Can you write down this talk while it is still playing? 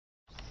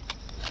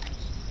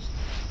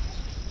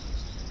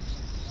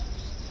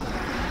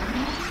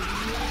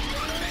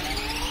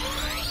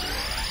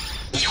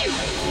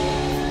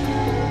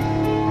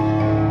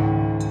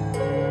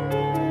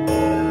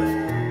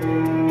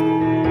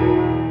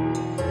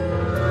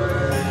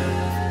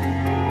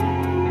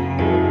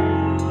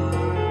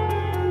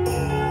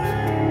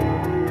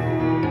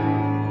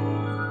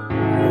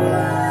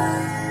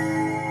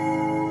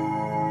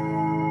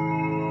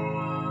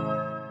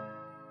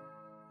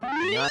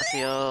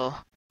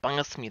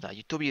반갑습니다.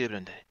 유튜브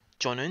여러분들.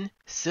 저는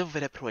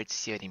Silverreploid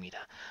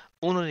CL입니다.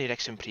 오늘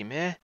리액션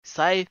프리미어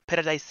사이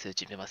패러다이스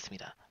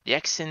준비해봤습니다.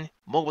 리액션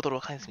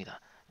먹어보도록 하겠습니다.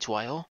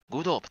 좋아요,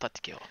 구독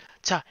부탁드릴게요.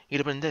 자,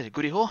 여러분들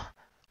그리고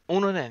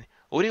오늘은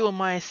우리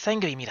엄마의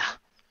생일입니다.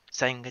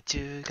 생일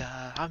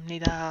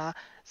축하합니다.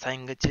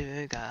 생일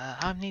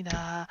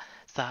축하합니다.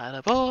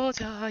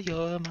 살아보자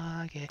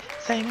연하게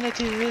생일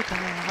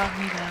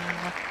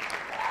축하합니다.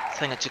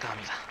 생일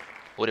축하합니다.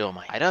 우리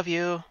엄마 I love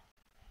you.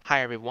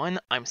 Hi everyone,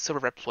 I'm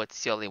Silverreploid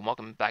CL and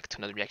welcome back to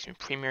another reaction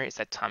premiere. It's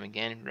that time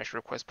again, reaction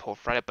request poll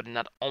Friday, but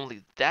not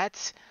only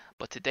that,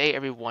 but today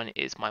everyone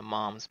is my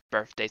mom's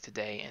birthday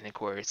today, and of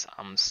course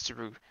I'm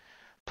super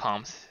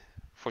pumped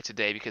for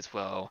today because,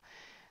 well,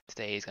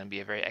 today is going to be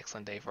a very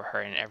excellent day for her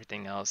and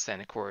everything else.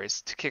 And of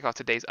course, to kick off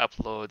today's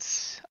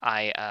uploads,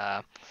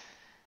 I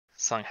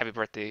sung happy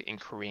birthday in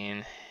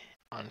Korean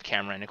on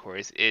camera, and of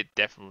course it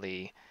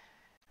definitely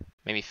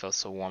made me feel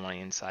so warm on the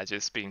inside,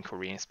 just speaking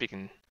Korean,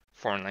 speaking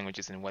foreign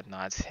languages and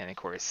whatnot, and of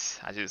course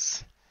I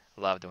just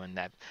love doing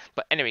that.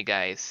 But anyway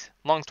guys,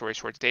 long story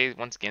short, today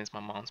once again is my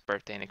mom's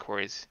birthday, and of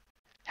course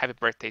happy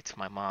birthday to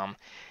my mom.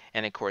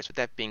 And of course with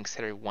that being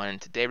said everyone,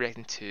 today we're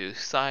reacting to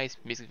Psy's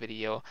music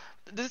video.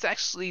 This is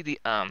actually the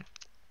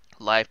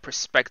live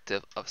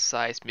perspective of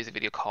Psy's music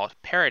video called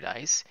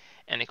Paradise,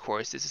 and of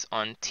course this is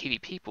on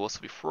TVPP.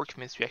 So before we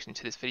commence reaction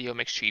to this video,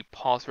 make sure you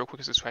pause real quick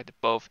and subscribe to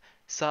both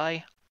Psy,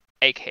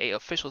 aka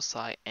Official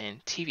Psy,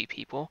 and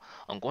TVPP.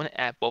 I'm going to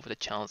add both of the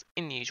channels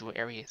in the usual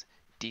areas,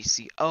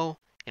 DCO,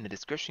 in the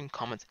description,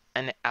 comments,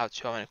 and the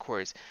outro. And of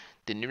course,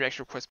 the new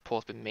reaction request poll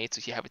has been made, so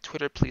if you have a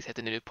Twitter, please hit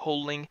the new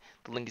poll link.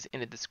 The link is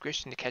in the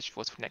description to catch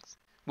votes for next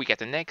week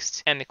after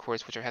next. And of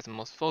course, whichever has the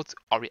most votes,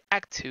 I'll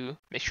react to.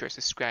 Make sure to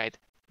subscribe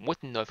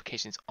with the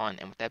notifications on.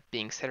 And with that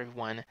being said,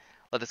 everyone,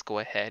 let us go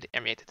ahead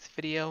and react to this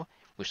video.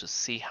 We shall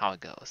see how it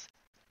goes.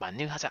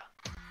 만능하자.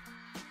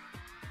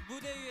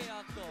 무대 위의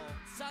악도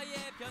싸이의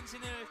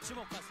변신을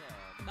주목하세요.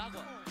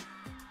 낙원.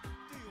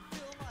 Do you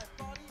feel my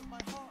body, my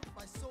heart,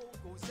 my soul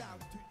goes out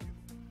to you.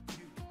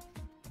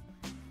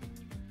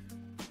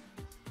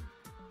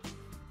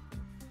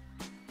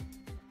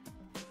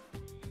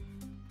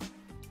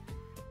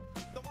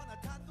 너와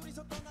나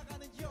단둘이서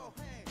떠나가는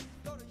여행.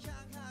 너를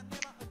향한 내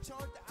마음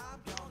절대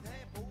안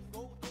변해.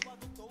 보고 또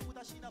봐도 또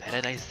다시 나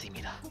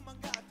패러다이스입니다. 꿈만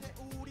같아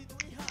우리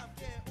둘이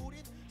함께.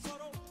 우린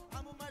서로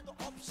아무 말도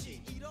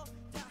없이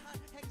이렇다 한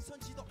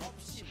행선지도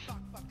없이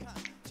빡빡한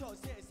저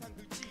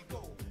세상을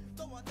지고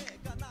너와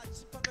내가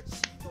나집한 걸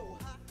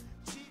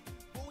시도하지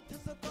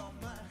못했었던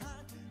말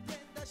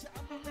한텐 다시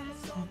한번 내가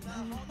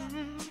써나허나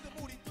지금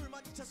우리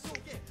둘만 이 차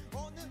속에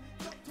어느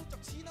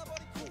영토적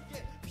지나버린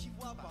고개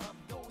비와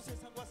바람도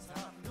세상과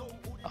삶도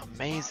우리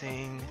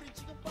Amazing. 우린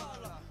지금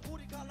빨라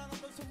우리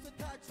갈라놨던 속세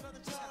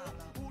탈출하는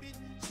찰나 우린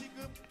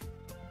지금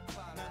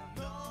난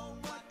너와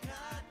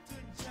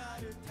같은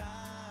차를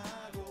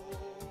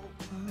타고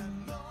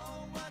난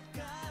너와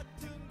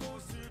같은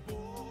곳을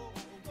보고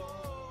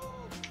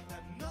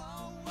난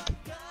너와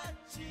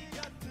같이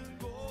같은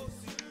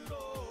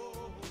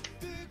곳으로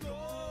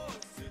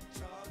그곳은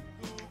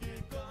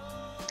천국일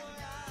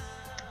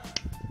거야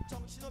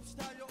정신없이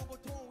달려온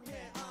걸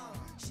통해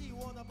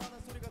시원한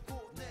바람 소리가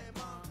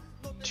곧내맘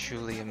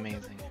Truly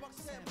amazing.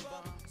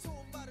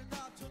 손발을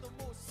다쳐도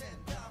못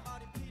센다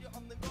말이 필요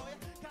없는 거야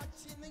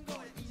같이 있는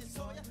거야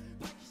이제서야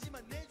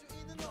밝히지만 내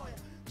주인은 너야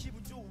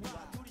기분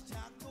좋아 둘이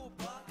잠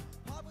높아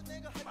밥은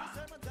내가 할게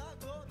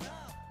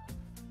살만다거나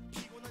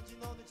피곤한지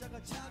너는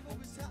자가 자고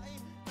그 사이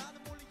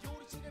나는 몰래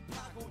요리실을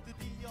파고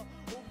드디어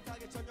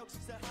오붓하게 저녁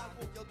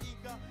식사하고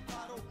여기가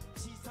바로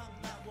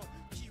지상낙원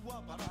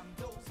비와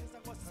바람도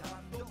세상과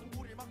사람도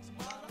우릴 막지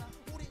마라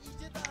우리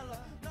이제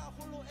달라 나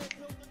홀로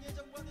애태우던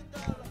예전과는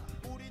달라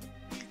우린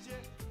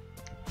이제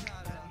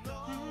난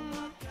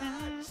너와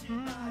같이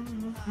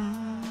마주하고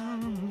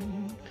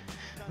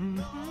난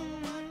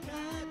너와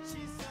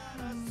같이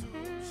살아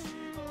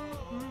숨쉬고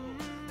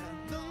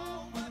난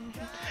너와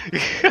같이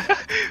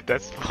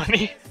That's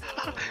funny.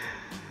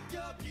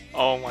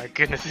 Oh my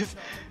goodness,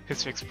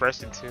 his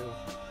expression too.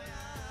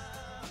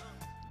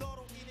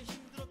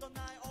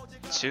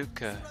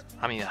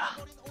 축하합니다.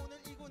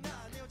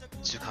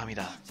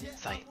 축하합니다.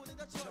 사이.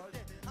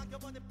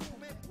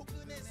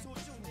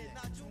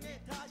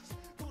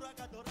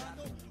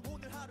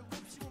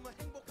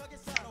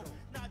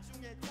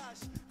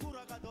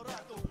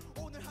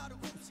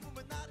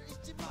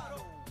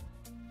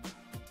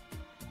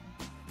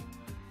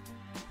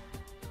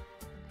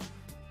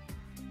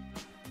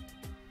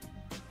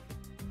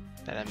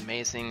 That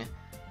amazing,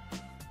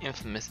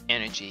 infamous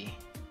energy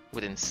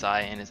within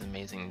Psy and his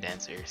amazing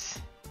dancers.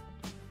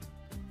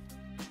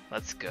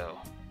 Let's go.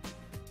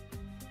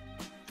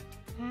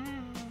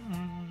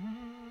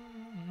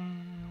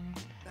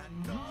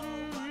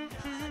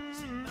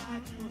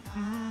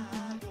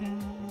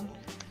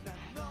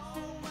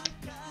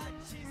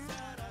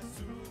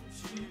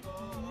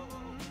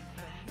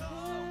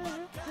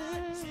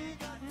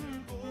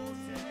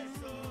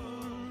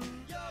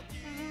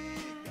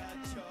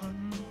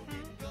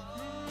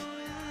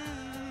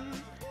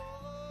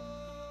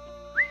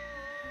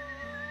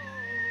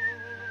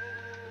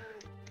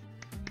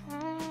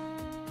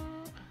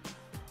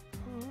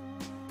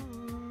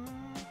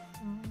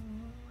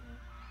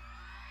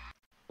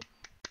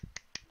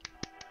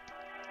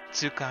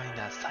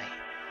 Tsukainasai.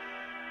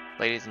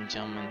 Ladies and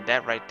gentlemen,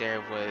 that right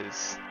there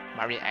was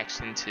my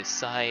reaction to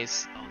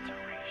Psy's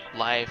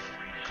live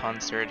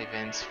concert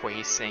events where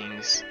he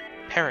sings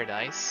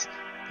Paradise,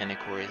 and of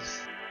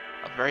course,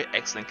 a very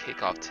excellent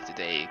kickoff to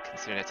today,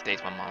 considering that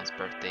today's my mom's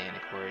birthday, and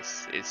of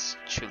course, it's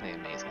truly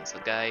amazing. So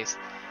guys,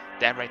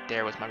 that right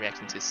there was my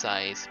reaction to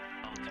Psy's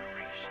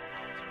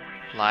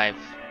live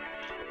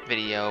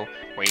video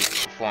where he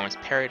performs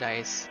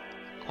Paradise.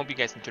 Hope you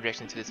guys enjoyed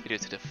reaction to this video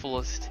to the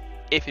fullest.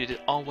 If you did,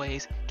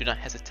 always do not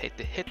hesitate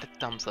to hit the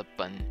thumbs up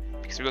button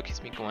because it really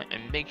keeps me going,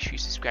 and make sure you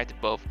subscribe to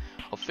both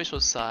official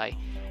Psy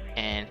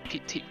and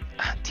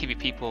TV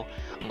people.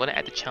 I'm going to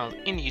add the channels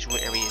in the usual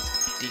areas,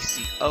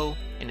 DCO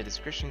in the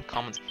description,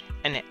 comments,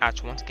 and the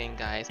outro. Once again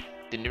guys,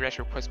 the new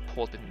reaction request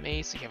poll has been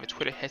made, so if you have a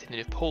Twitter, head to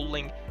the poll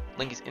link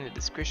is in the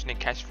description, and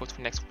catch votes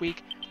for next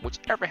week.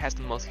 Whichever has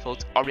the most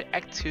votes I'll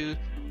react to.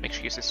 Make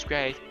sure you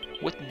subscribe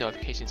with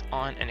notifications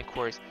on, and of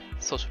course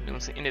social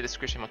links in the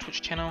description of my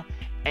Twitch channel,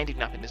 and do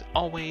not forget as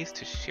always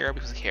to share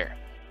because I care.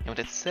 And with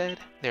that said,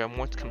 there are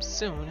more to come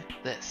soon.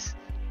 This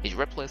is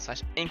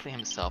Reploid / Inkling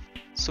himself,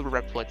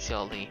 Silverreploid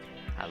CLE.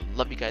 I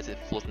love you guys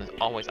at full, and as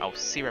always I will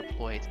see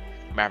Reploid,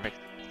 Maverick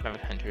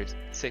Hunters,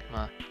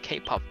 Sigma,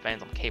 K-pop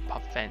fans, I'm a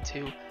K-pop fan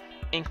too,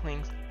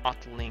 Inklings,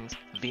 Octolings,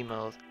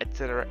 Vimos,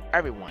 etc.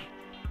 everyone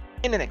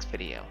in the next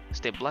video.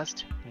 Stay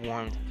blessed,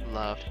 warmed,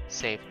 loved,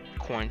 safe,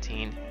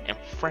 quarantined, and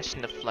fresh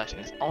in the flesh.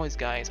 And as always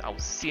guys, I will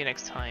see you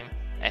next time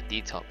at the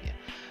Utopia.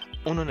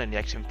 오늘의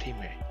리액션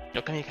프리미어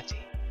여기까지.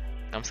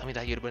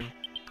 감사합니다 여러분.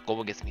 꼭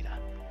보겠습니다.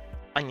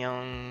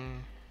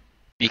 안녕.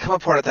 Become a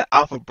part of the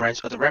Alpha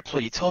branch of the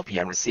Reploid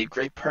Utopia and receive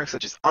great perks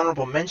such as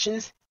honorable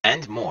mentions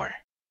and more.